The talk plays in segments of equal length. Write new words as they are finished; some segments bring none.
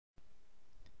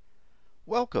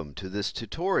Welcome to this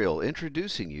tutorial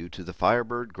introducing you to the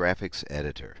Firebird Graphics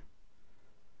Editor.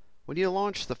 When you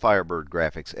launch the Firebird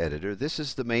Graphics Editor, this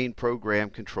is the main program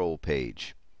control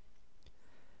page.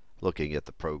 Looking at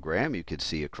the program, you can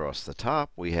see across the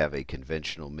top we have a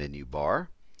conventional menu bar.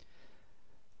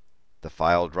 The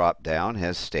file drop-down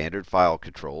has standard file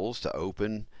controls to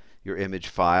open your image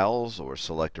files or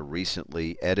select a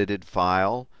recently edited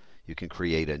file. You can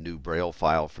create a new Braille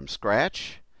file from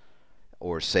scratch,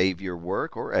 or save your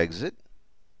work or exit.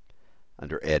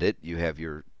 Under Edit, you have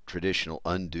your traditional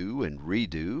undo and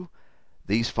redo.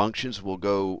 These functions will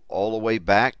go all the way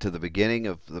back to the beginning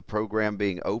of the program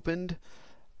being opened,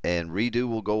 and redo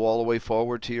will go all the way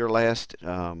forward to your last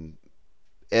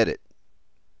edit.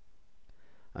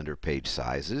 Under Page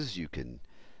Sizes, you can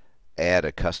add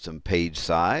a custom page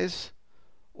size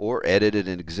or edit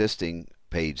an existing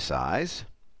page size.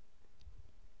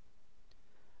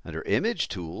 Under Image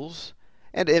Tools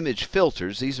and Image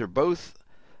Filters, these are both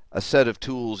a set of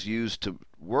tools used to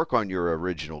work on your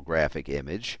original graphic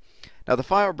image. Now, the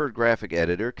Firebird Graphic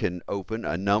Editor can open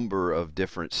a number of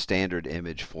different standard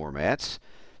image formats,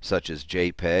 such as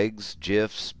JPEGs,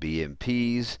 GIFs,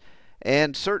 BMPs,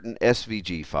 and certain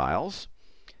SVG files.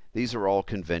 These are all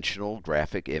conventional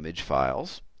graphic image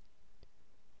files.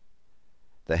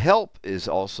 The help is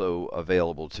also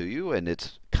available to you, and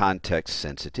it's context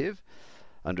sensitive.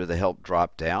 Under the Help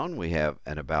drop-down, we have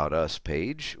an About Us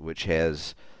page, which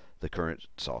has the current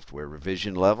software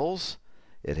revision levels.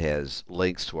 It has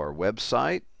links to our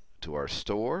website, to our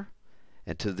store,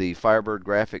 and to the Firebird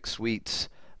Graphics Suite's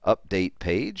update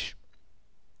page.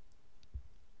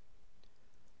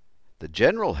 The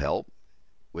General Help,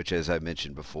 which, as I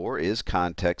mentioned before, is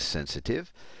context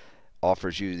sensitive,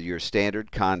 offers you your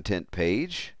standard content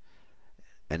page,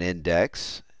 an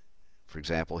index. For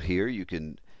example, here you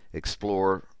can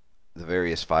explore the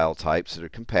various file types that are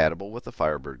compatible with the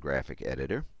Firebird Graphic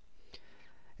Editor.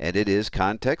 And it is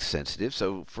context sensitive,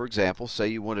 so for example, say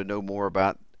you want to know more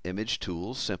about image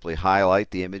tools, simply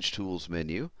highlight the Image Tools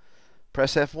menu,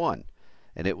 press F1,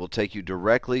 and it will take you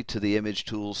directly to the Image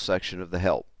Tools section of the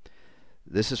help.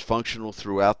 This is functional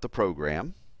throughout the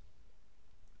program.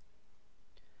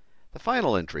 The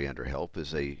final entry under Help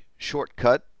is a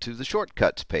shortcut to the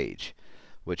Shortcuts page,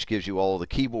 which gives you all the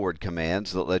keyboard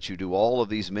commands that let you do all of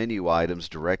these menu items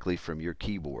directly from your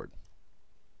keyboard.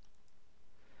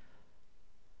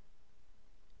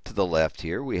 To the left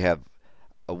here, we have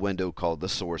a window called the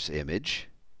Source Image.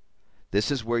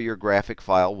 This is where your graphic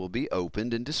file will be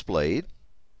opened and displayed.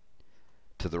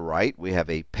 To the right, we have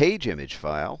a Page Image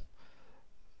file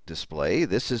display.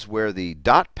 This is where the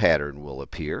dot pattern will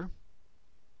appear.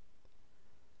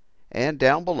 And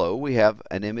down below, we have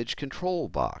an Image Control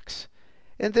box.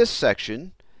 In this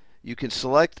section, you can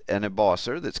select an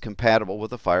embosser that's compatible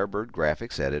with the Firebird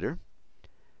Graphics Editor.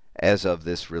 As of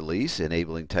this release,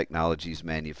 Enabling Technologies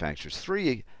manufactures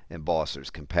 3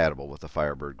 embossers compatible with the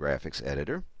Firebird Graphics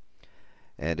Editor.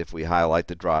 And if we highlight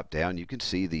the drop-down, you can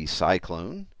see the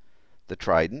Cyclone, the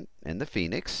Trident, and the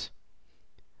Phoenix.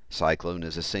 Cyclone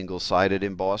is a single-sided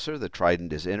embosser, the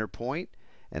Trident is interpoint,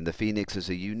 and the Phoenix is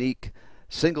a unique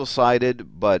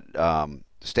single-sided but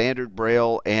standard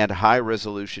Braille and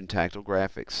high-resolution tactile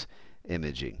graphics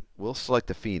imaging. We'll select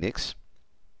the Phoenix.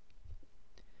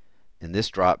 In this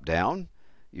drop-down,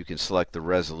 you can select the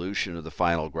resolution of the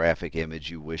final graphic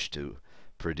image you wish to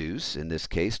produce. In this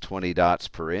case, 20 dots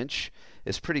per inch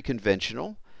is pretty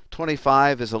conventional.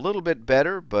 25 is a little bit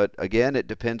better, but again, it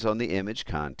depends on the image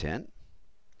content.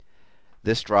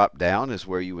 This drop-down is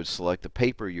where you would select the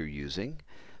paper you're using.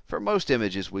 For most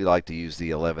images, we like to use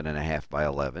the 11.5 by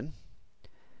 11.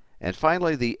 And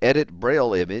finally, the Edit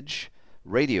Braille Image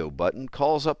radio button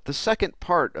calls up the second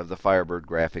part of the Firebird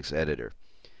Graphics Editor.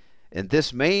 In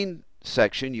this main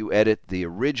section, you edit the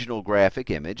original graphic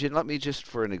image. And let me just,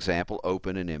 for an example,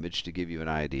 open an image to give you an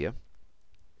idea.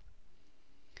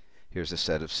 Here's a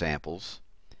set of samples.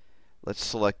 Let's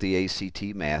select the ACT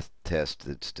math test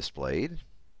that's displayed.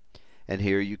 And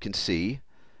here you can see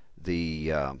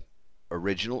the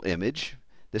original image.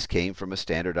 This came from a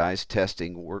standardized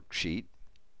testing worksheet.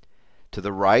 To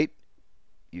the right,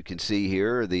 you can see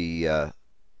here the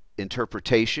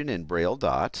interpretation in Braille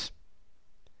dots.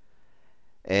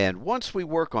 And once we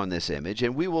work on this image,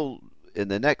 and we will in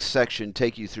the next section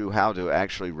take you through how to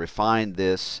actually refine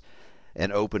this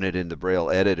and open it in the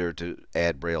Braille editor to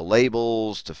add Braille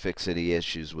labels, to fix any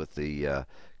issues with the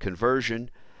conversion.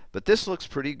 But this looks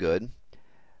pretty good.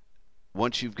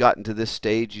 Once you've gotten to this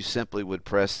stage, you simply would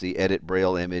press the Edit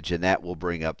Braille Image, and that will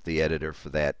bring up the editor for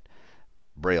that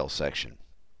Braille section.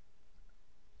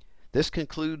 This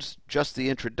concludes just the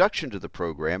introduction to the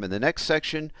program. In the next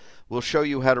section, we'll show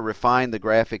you how to refine the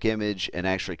graphic image and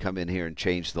actually come in here and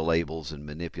change the labels and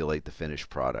manipulate the finished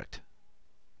product.